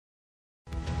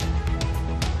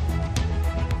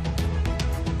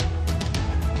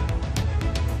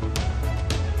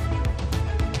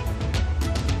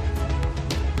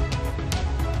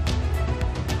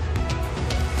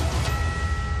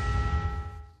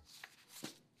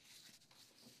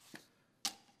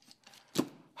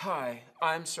Hi,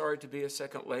 I'm sorry to be a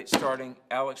second late starting.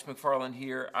 Alex McFarland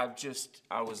here. I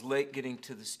was late getting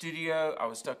to the studio. I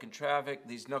was stuck in traffic.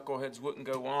 These knuckleheads wouldn't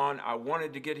go on. I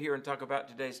wanted to get here and talk about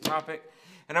today's topic,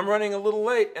 and I'm running a little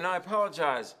late, and I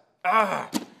apologize.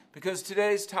 Because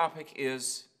today's topic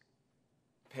is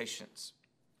patience.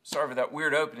 Sorry for that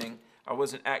weird opening. I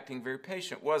wasn't acting very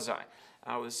patient, was I?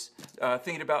 I was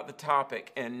thinking about the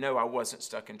topic, and no, I wasn't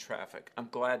stuck in traffic. I'm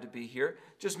glad to be here,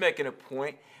 just making a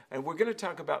point, and we're going to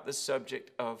talk about the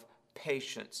subject of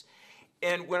patience.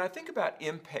 And when I think about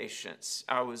impatience,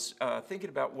 I was thinking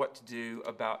about what to do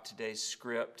about today's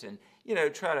script and,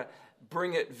 try to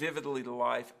bring it vividly to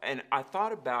life. And I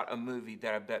thought about a movie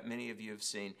that I bet many of you have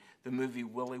seen, the movie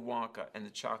Willy Wonka and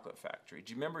the Chocolate Factory.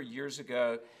 Do you remember years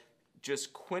ago,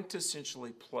 just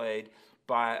quintessentially played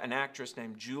by an actress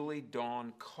named Julie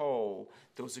Dawn Cole?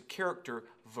 There was a character,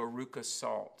 Veruca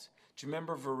Salt. Do you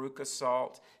remember Veruca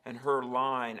Salt and her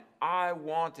line, "I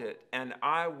want it, and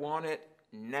I want it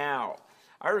now"?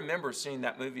 I remember seeing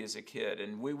that movie as a kid,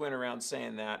 and we went around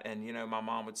saying that, and my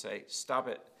mom would say, "Stop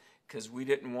it," because we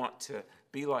didn't want to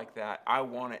be like that. I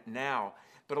want it now.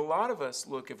 But a lot of us,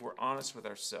 look, if we're honest with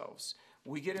ourselves,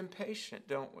 we get impatient,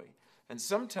 don't we? And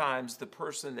sometimes the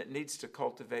person that needs to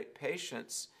cultivate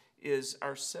patience is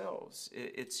ourselves.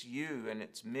 It's you and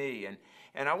it's me.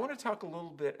 And I want to talk a little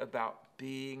bit about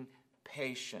being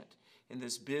patient. In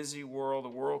this busy world, the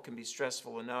world can be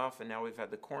stressful enough, and now we've had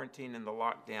the quarantine and the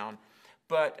lockdown.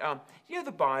 But,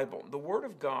 the Bible, the Word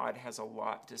of God has a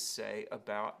lot to say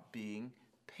about being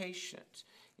patient.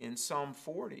 In Psalm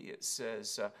 40, it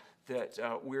says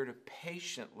that we're to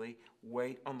patiently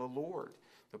wait on the Lord.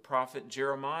 The prophet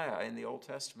Jeremiah in the Old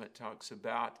Testament talks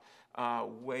about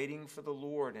waiting for the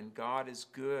Lord, and God is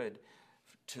good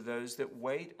to those that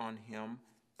wait on Him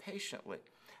patiently.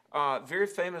 Very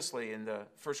famously in the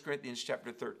 1 Corinthians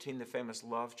chapter 13, the famous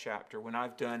love chapter, when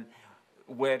I've done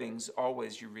weddings,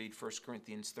 always you read 1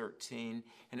 Corinthians 13,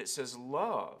 and it says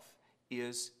love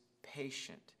is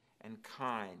patient and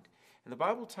kind. And the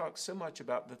Bible talks so much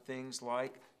about the things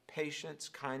like patience,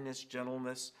 kindness,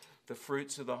 gentleness, the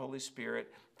fruits of the Holy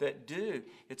Spirit that do.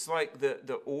 It's like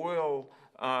the oil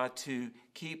to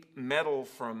keep metal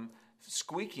from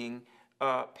squeaking,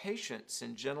 patience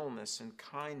and gentleness and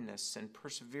kindness and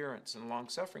perseverance and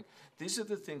long-suffering. These are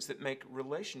the things that make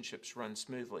relationships run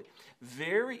smoothly.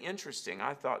 Very interesting,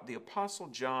 I thought, the Apostle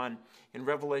John in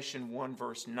Revelation 1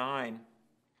 verse 9,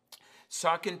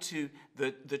 talking to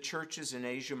the churches in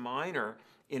Asia Minor,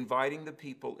 inviting the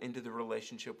people into the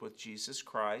relationship with Jesus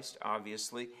Christ,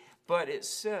 obviously, but it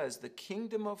says the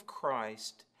kingdom of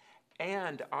Christ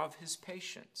and of His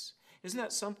patience. Isn't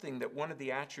that something that one of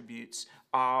the attributes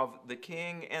of the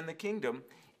king and the kingdom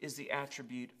is the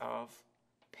attribute of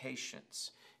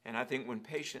patience? And I think when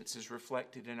patience is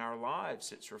reflected in our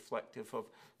lives, it's reflective of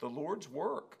the Lord's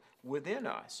work within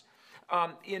us.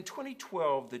 In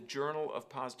 2012, the Journal of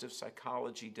Positive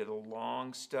Psychology did a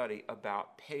long study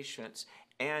about patience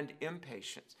and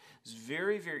impatience. It's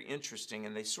very, very interesting,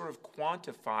 and they sort of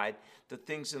quantified the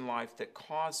things in life that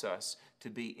cause us to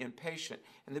be impatient.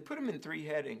 And they put them in three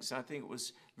headings, and I think it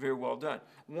was very well done.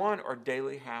 One are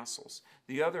daily hassles.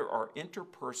 The other are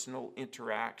interpersonal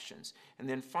interactions. And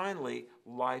then finally,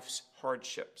 life's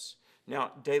hardships.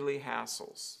 Now, daily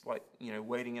hassles, like,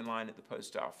 waiting in line at the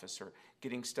post office or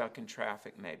getting stuck in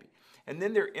traffic maybe. And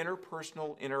then there are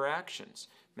interpersonal interactions.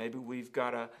 Maybe we've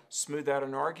got to smooth out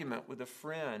an argument with a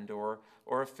friend or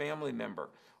a family member,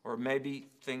 or maybe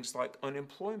things like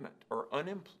unemployment or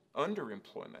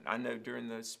underemployment. I know during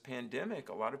this pandemic,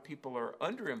 a lot of people are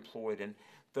underemployed, and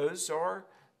those are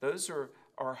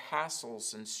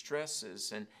hassles and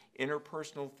stresses and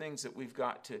interpersonal things that we've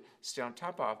got to stay on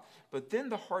top of. But then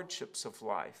the hardships of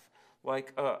life,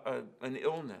 like an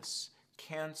illness,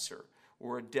 cancer,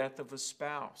 or a death of a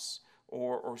spouse,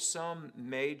 or some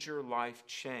major life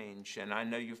change. And I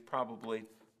know you've probably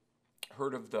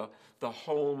heard of the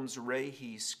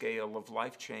Holmes-Rahe scale of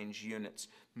life change units,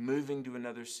 moving to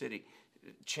another city,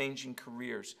 changing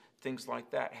careers, things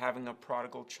like that, having a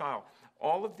prodigal child.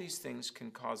 All of these things can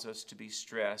cause us to be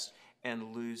stressed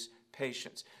and lose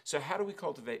patience. So how do we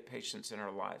cultivate patience in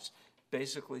our lives?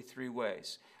 Basically three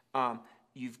ways.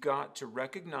 You've got to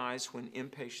recognize when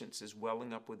impatience is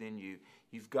welling up within you.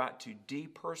 You've got to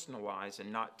depersonalize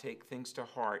and not take things to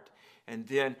heart. And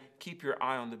then keep your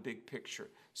eye on the big picture.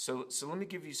 So let me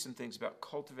give you some things about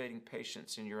cultivating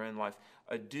patience in your own life.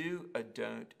 A do, a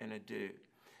don't, and a do.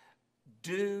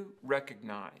 Do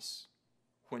recognize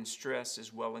when stress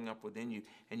is welling up within you.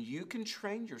 And you can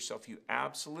train yourself. You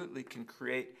absolutely can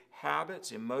create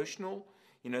habits, emotional,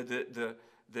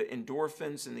 the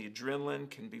endorphins and the adrenaline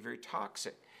can be very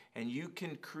toxic. And you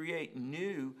can create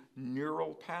new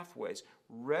neural pathways.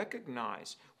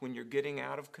 Recognize when you're getting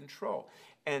out of control.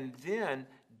 And then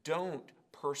don't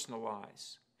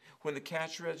personalize. When the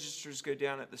cash registers go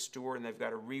down at the store and they've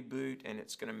got a reboot and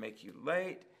it's going to make you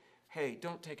late, hey,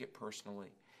 don't take it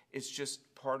personally. It's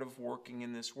just part of working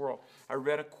in this world. I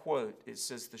read a quote. It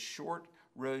says, "The short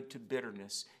road to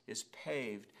bitterness is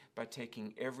paved by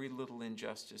taking every little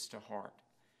injustice to heart."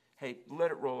 Hey, let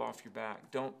it roll off your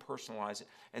back. Don't personalize it.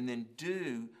 And then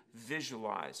do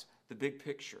visualize the big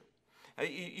picture.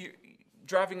 You're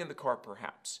driving in the car,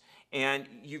 perhaps, and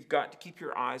you've got to keep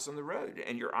your eyes on the road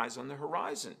and your eyes on the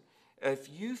horizon. If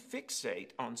you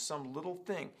fixate on some little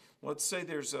thing, let's say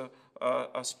there's a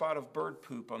spot of bird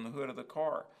poop on the hood of the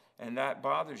car, and that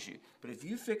bothers you. But if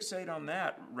you fixate on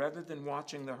that rather than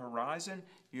watching the horizon,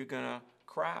 you're going to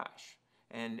crash.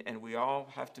 And we all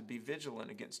have to be vigilant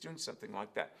against doing something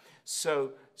like that.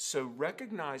 So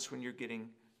recognize when you're getting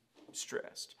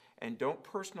stressed, and don't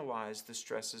personalize the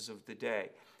stresses of the day.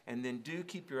 And then do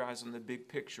keep your eyes on the big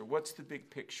picture. What's the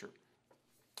big picture?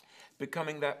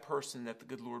 Becoming that person that the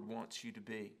good Lord wants you to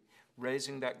be.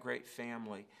 Raising that great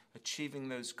family. Achieving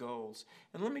those goals.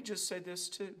 And let me just say this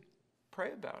too.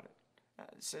 Pray about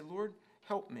it. Say, Lord,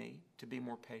 help me to be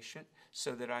more patient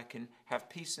so that I can have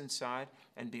peace inside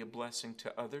and be a blessing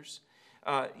to others.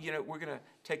 We're going to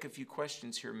take a few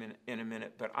questions here in a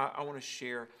minute, but I want to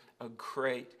share a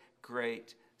great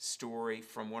story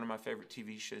from one of my favorite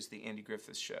TV shows, The Andy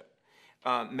Griffith Show.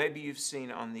 Maybe you've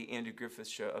seen on The Andy Griffith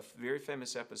Show a very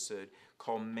famous episode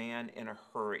called Man in a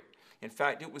Hurry. In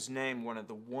fact, it was named one of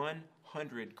the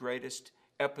 100 greatest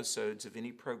episodes of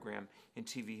any program in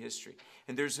TV history.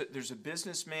 And there's a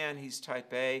businessman, he's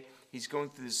type A, he's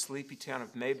going through the sleepy town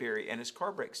of Mayberry, and his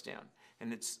car breaks down.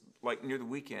 And it's like near the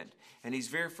weekend. And he's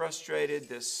very frustrated,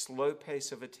 this slow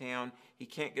pace of a town. He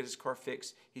can't get his car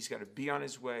fixed. He's got to be on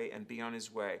his way and be on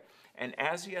his way. And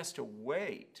as he has to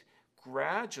wait,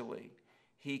 gradually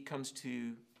he comes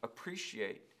to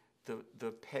appreciate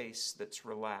the pace that's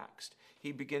relaxed.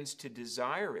 He begins to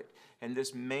desire it. And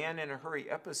this Man in a Hurry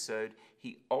episode,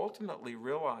 he ultimately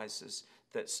realizes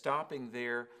that stopping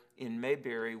there in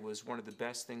Mayberry was one of the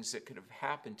best things that could have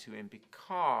happened to him,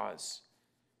 because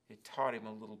it taught him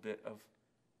a little bit of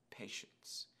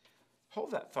patience.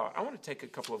 Hold that thought. I want to take a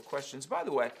couple of questions. By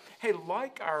the way, hey,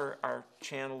 like our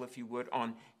channel, if you would.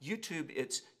 On YouTube,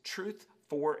 it's Truth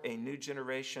for a New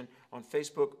Generation. On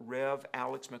Facebook, Rev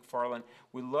Alex McFarland.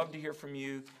 We love to hear from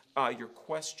you. Your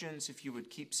questions, if you would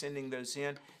keep sending those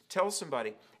in. Tell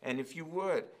somebody. And if you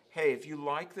would, hey, if you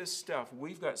like this stuff,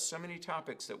 we've got so many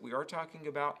topics that we are talking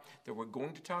about, that we're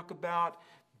going to talk about.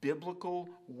 Biblical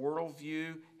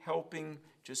worldview, helping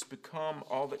just become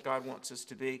all that God wants us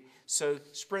to be. So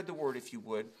spread the word if you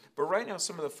would. But right now,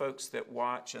 some of the folks that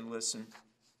watch and listen.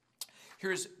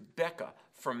 Here's Becca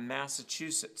from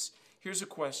Massachusetts. Here's a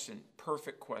question,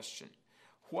 perfect question.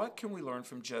 What can we learn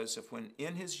from Joseph when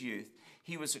in his youth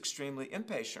he was extremely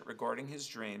impatient regarding his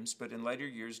dreams, but in later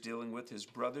years dealing with his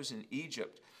brothers in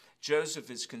Egypt, Joseph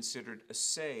is considered a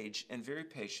sage and very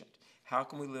patient. How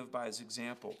can we live by his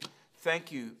example?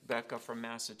 Thank you, Becca from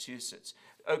Massachusetts.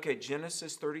 Okay,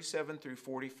 Genesis 37 through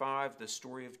 45, the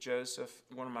story of Joseph,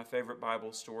 one of my favorite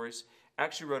Bible stories. I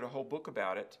actually wrote a whole book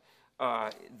about it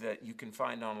that you can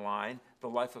find online, The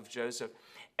Life of Joseph.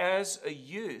 As a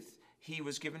youth, he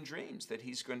was given dreams that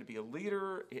he's going to be a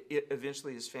leader.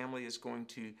 Eventually, his family is going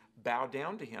to bow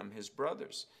down to him, his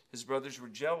brothers. His brothers were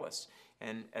jealous.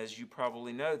 And as you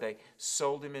probably know, they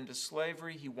sold him into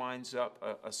slavery. He winds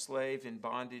up a slave in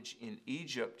bondage in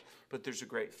Egypt. But there's a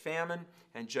great famine,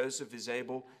 and Joseph is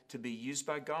able to be used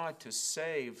by God to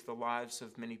save the lives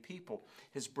of many people.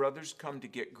 His brothers come to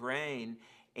get grain,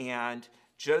 and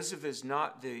Joseph is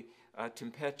not the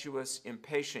tempestuous,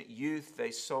 impatient youth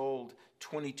they sold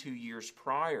 22 years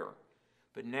prior.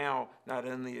 But now, not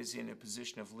only is he in a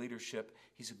position of leadership,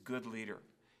 he's a good leader.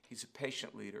 He's a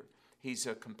patient leader. He's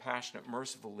a compassionate,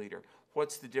 merciful leader.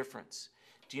 What's the difference?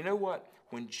 Do you know what?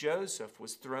 When Joseph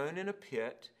was thrown in a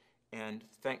pit, and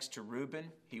thanks to Reuben,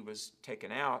 he was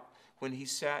taken out, when he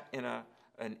sat in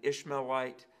an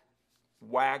Ishmaelite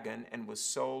wagon and was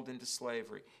sold into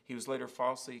slavery, he was later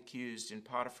falsely accused in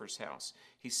Potiphar's house.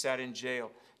 He sat in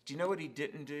jail. Do you know what he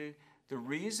didn't do? The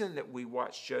reason that we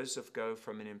watch Joseph go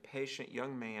from an impatient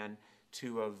young man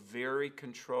to a very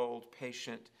controlled,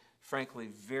 patient, frankly,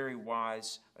 very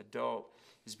wise adult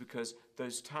is because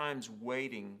those times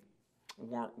waiting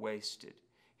weren't wasted.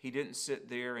 He didn't sit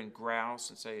there and grouse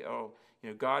and say, oh,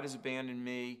 God has abandoned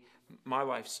me. My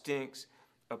life stinks.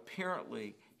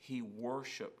 Apparently, he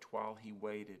worshiped while he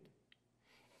waited.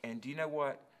 And do you know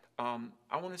what? I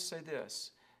want to say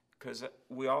this. because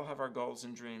we all have our goals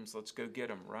and dreams. Let's go get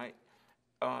them, right?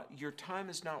 Your time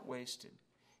is not wasted.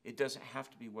 It doesn't have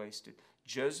to be wasted.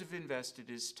 Joseph invested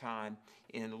his time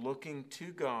in looking to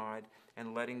God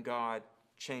and letting God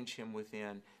change him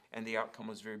within, and the outcome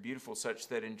was very beautiful, such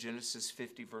that in Genesis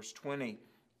 50, verse 20,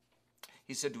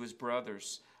 he said to his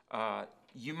brothers,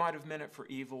 you might have meant it for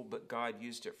evil, but God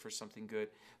used it for something good.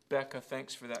 Becca,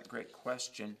 thanks for that great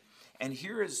question. And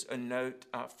here is a note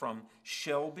from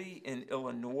Shelby in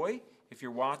Illinois. If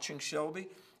you're watching, Shelby, it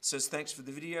says, thanks for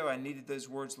the video. I needed those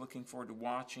words. Looking forward to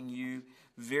watching you.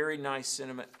 Very nice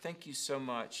sentiment. Thank you so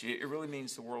much. It really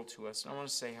means the world to us. And I want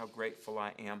to say how grateful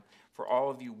I am for all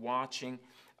of you watching.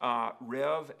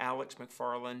 Rev Alex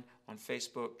McFarland on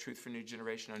Facebook, Truth for New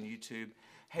Generation on YouTube.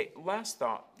 Hey, last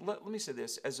thought. Let me say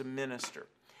this as a minister.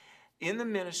 In the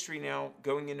ministry now,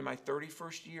 going into my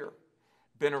 31st year,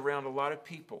 been around a lot of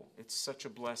people. It's such a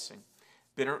blessing.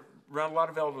 Been around a lot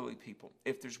of elderly people.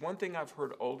 If there's one thing I've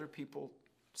heard older people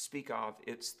speak of,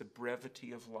 it's the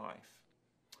brevity of life.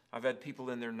 I've had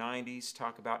people in their 90s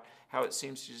talk about how it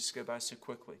seems to just go by so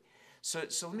quickly. So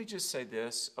let me just say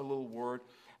this, a little word.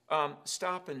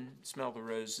 Stop and smell the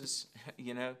roses,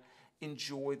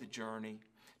 Enjoy the journey.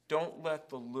 Don't let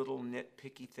the little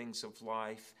nitpicky things of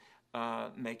life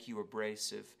make you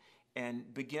abrasive.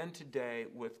 And begin today,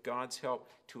 with God's help,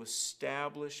 to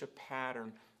establish a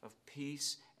pattern of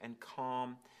peace and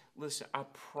calm. Listen, I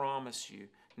promise you,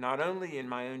 not only in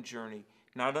my own journey,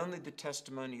 not only the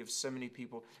testimony of so many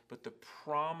people, but the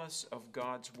promise of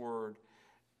God's word.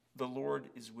 The Lord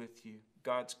is with you.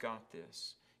 God's got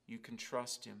this. You can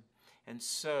trust him. And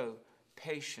so,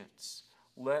 patience.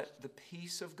 Let the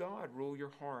peace of God rule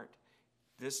your heart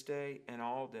this day and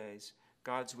all days.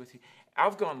 God's with you.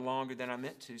 I've gone longer than I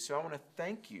meant to, so I want to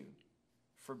thank you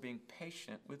for being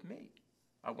patient with me.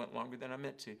 I went longer than I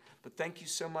meant to, but thank you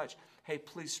so much. Hey,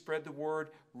 please spread the word,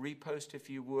 repost if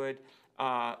you would.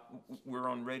 We're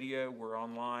on radio, we're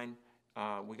online,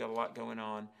 we got a lot going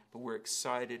on, but we're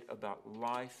excited about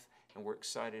life, and we're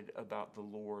excited about the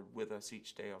Lord with us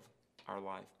each day of our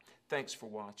life. Thanks for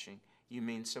watching. You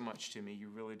mean so much to me, you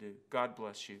really do. God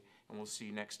bless you, and we'll see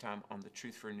you next time on the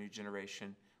Truth for a New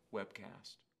Generation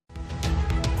webcast.